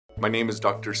My name is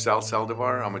Dr. Sal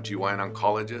Saldivar. I'm a GYN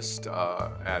oncologist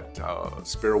at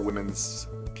Sparrow Women's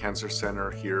Cancer Center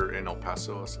here in El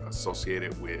Paso,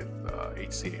 associated with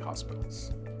HCA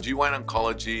hospitals. GYN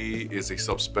oncology is a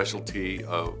subspecialty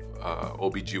of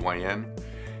OB/GYN,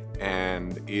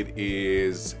 and it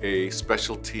is a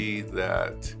specialty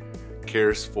that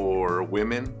cares for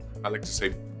women, I like to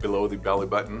say below the belly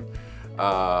button,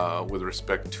 with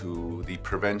respect to the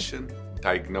prevention,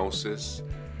 diagnosis,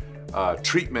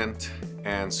 treatment,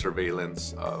 and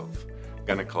surveillance of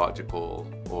gynecological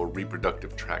or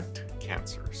reproductive tract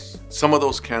cancers. Some of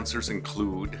those cancers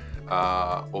include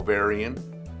ovarian,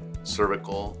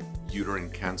 cervical, uterine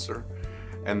cancer,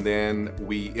 and then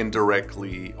we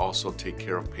indirectly also take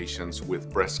care of patients with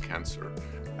breast cancer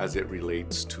as it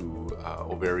relates to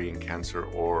ovarian cancer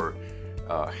or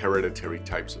hereditary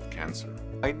types of cancer.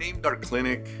 I named our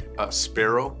clinic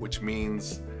Sparrow, which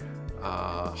means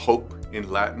hope in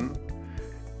Latin,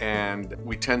 and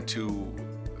we tend to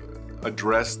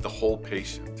address the whole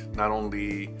patient, not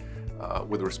only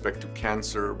with respect to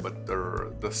cancer, but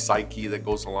the psyche that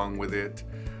goes along with it,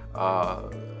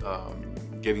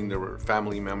 getting their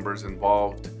family members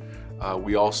involved.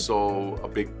 We also, a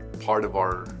big part of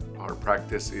our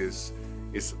practice is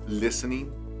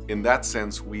listening. In that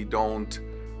sense, we don't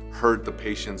herd the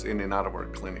patients in and out of our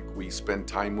clinic. We spend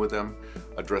time with them,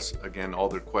 address again all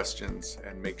their questions,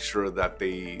 and make sure that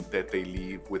they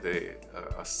leave with a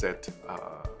set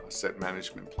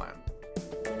management plan.